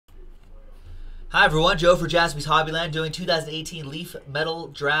Hi everyone, Joe for Jaspys Hobbyland doing 2018 Leaf Metal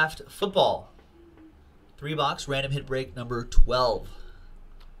Draft Football. 3-box random hit break number 12.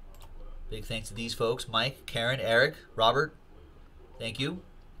 Big thanks to these folks, Mike, Karen, Eric, Robert. Thank you.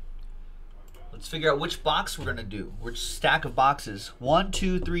 Let's figure out which box we're going to do, which stack of boxes. 1,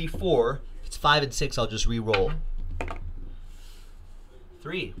 2, 3, 4. If it's 5 and 6, I'll just re-roll.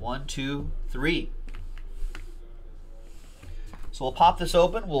 3. 1, 2, 3. So we'll pop this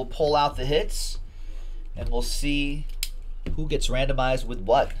open, we'll pull out the hits, and we'll see who gets randomized with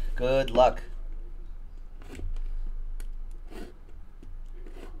what. Good luck.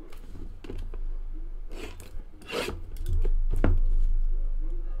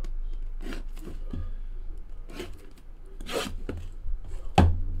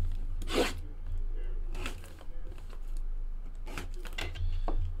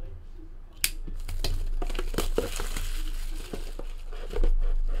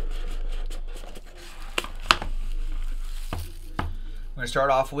 We're going to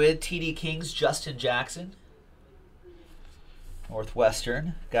start off with TD Kings, Justin Jackson.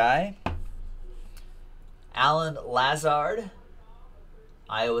 Northwestern guy. Alan Lazard,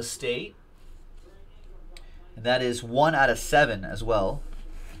 Iowa State. And that is 1 out of 7 as well.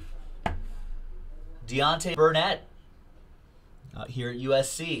 Deontay Burnett out here at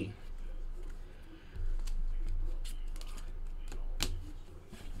USC.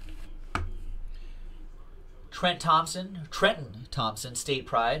 Trenton Thompson, State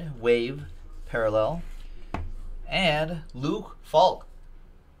Pride, Wave, Parallel. And Luke Falk,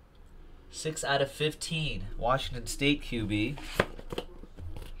 6 out of 15, Washington State QB.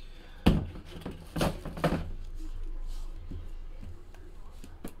 And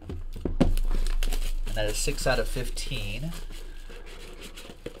that is 6 out of 15.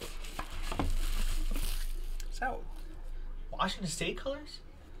 Is that Washington State colors?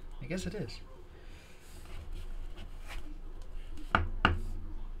 I guess it is.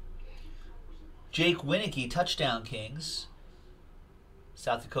 Jake Winicky, Touchdown Kings.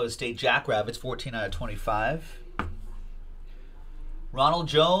 South Dakota State Jackrabbits, 14 out of 25. Ronald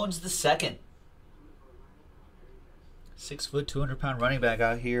Jones II. 6 foot, 200-pound running back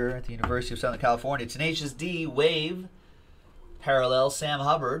out here at the University of Southern California. Tenacious D, Wave. Parallel, Sam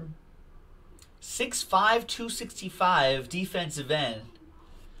Hubbard. 6'5", 265, defensive end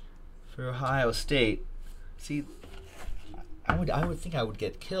for Ohio State. See, I would think I would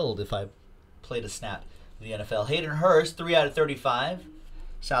get killed if I played a snap in the NFL. Hayden Hurst, 3 out of 35,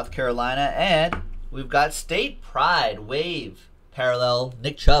 South Carolina. And we've got State Pride, Wave, Parallel,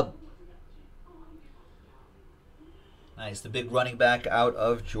 Nick Chubb. Nice, the big running back out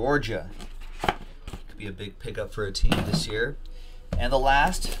of Georgia. Could be a big pickup for a team this year. And the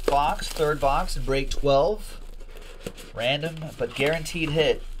last box, third box in break 12. Random but guaranteed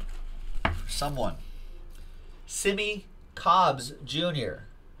hit for someone. Simi Cobbs Jr.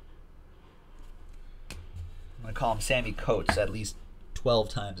 I'm going to call him Sammy Coates at least 12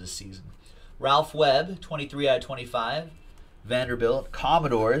 times this season. Ralph Webb, 23 out of 25. Vanderbilt.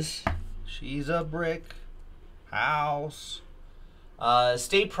 Commodores. She's a brick house.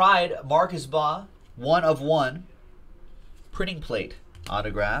 State Pride, Marcus Baugh, 1 of 1. Printing plate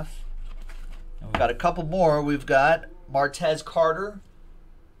autograph. And we've got a couple more. We've got Martez Carter,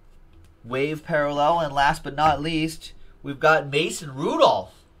 Wave Parallel. And last but not least, we've got Mason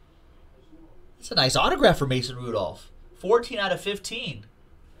Rudolph. That's a nice autograph for Mason Rudolph. 14 out of 15.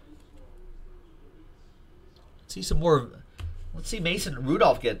 Let's see some more. Let's see Mason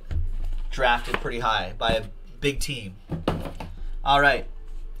Rudolph get drafted pretty high by a big team. All right.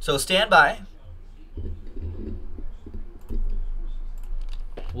 So stand by.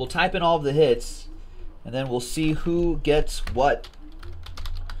 We'll type in all of the hits, and then we'll see who gets what.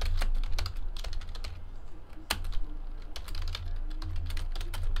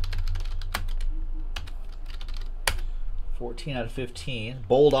 $14 out of 15.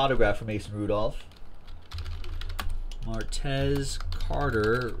 Bold autograph for Mason Rudolph. Martez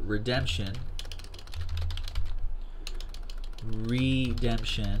Carter, Redemption.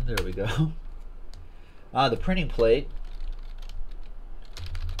 Redemption. There we go. The printing plate.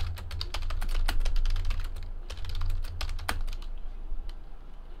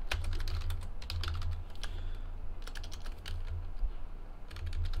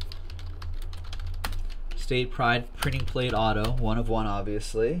 State Pride printing plate auto, 1 of 1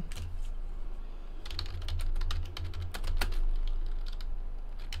 obviously.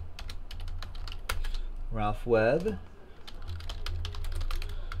 Ralph Webb.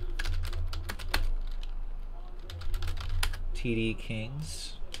 TD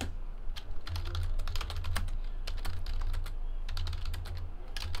Kings.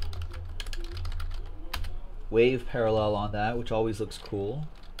 Wave parallel on that, which always looks cool.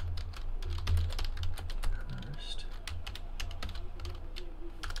 First.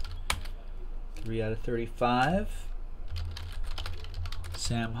 3 out of 35.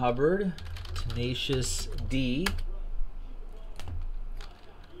 Sam Hubbard. Tenacious D.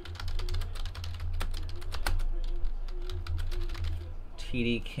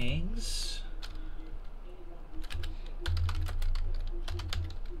 TD Kings.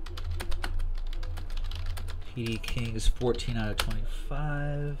 TD Kings 14 out of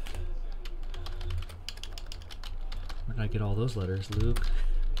 25. Where did I get all those letters, Luke?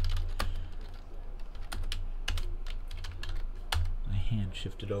 My hand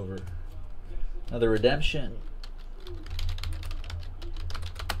shifted over. Another redemption.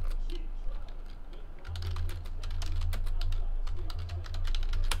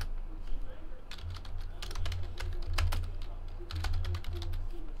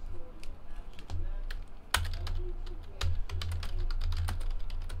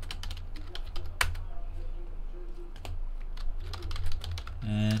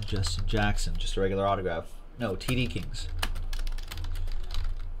 And Justin Jackson, just a regular autograph. No, TD Kings.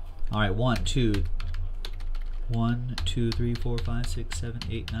 All right, 1, 2, 3, 4, 5, 6, 7,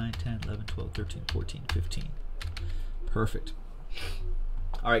 8, 9, 10, 11, 12, 13, 14, 15. Perfect.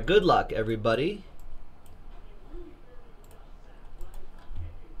 All right, good luck, everybody.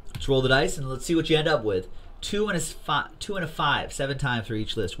 Let's roll the dice and let's see what you end up with. 2 and a 5, 7 times for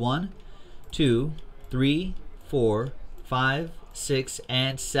each list. 1, 2, 3, 4, 5, 6,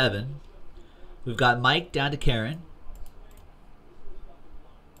 and 7. We've got Mike down to Karen.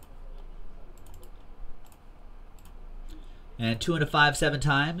 And 2 and a 5, 7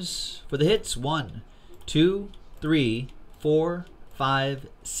 times for the hits. 1, 2, 3, 4, 5,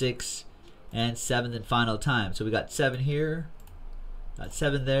 6, and 7 and final time. So we got 7 here. Got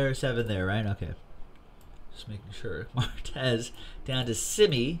 7 there, right? Okay. Just making sure. Martez down to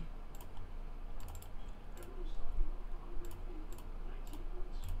Simi.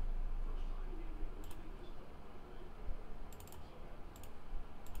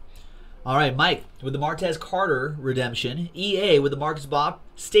 All right, Mike with the Martez Carter redemption. EA with the Marcus Bob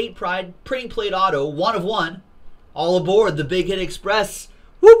State Pride printing plate auto, 1 of 1. All aboard the Big Hit Express.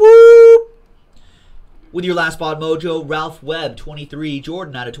 Whoop whoop! With your last spot mojo, Ralph Webb, 23,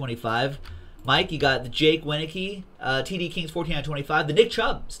 Jordan out of 25. Mike, you got the Jake Winicky, TD Kings 14 out of 25. The Nick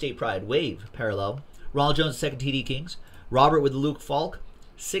Chubb State Pride Wave parallel. Ronald Jones, second TD Kings. Robert with the Luke Falk,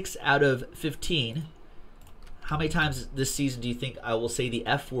 6 out of 15. How many times this season do you think I will say the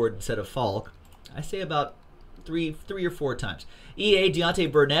F word instead of Falk? I say about three or 4 times. EA,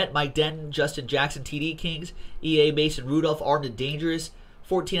 Deontay Burnett, Mike Denton, Justin Jackson, TD Kings. EA, Mason Rudolph, Armed and Dangerous,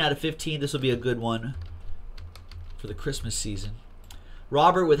 14 out of 15. This will be a good one for the Christmas season.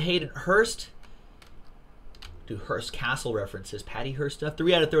 Robert with Hayden Hurst. Do Hurst Castle references. Patty Hurst stuff.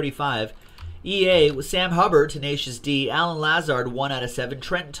 3 out of 35. EA with Sam Hubbard, Tenacious D. Alan Lazard, 1 out of 7.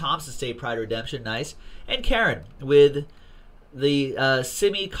 Trenton Thompson, State Pride Redemption, nice. And Karen with the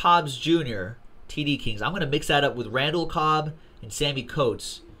Simi Cobbs Jr. TD Kings. I'm going to mix that up with Randall Cobb and Sammy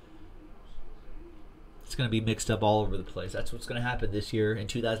Coates. It's going to be mixed up all over the place. That's what's going to happen this year in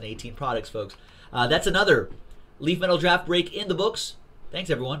 2018 products, folks. That's another Leaf Metal Draft break in the books. Thanks,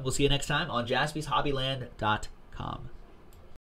 everyone. We'll see you next time on JaspysHobbyland.com.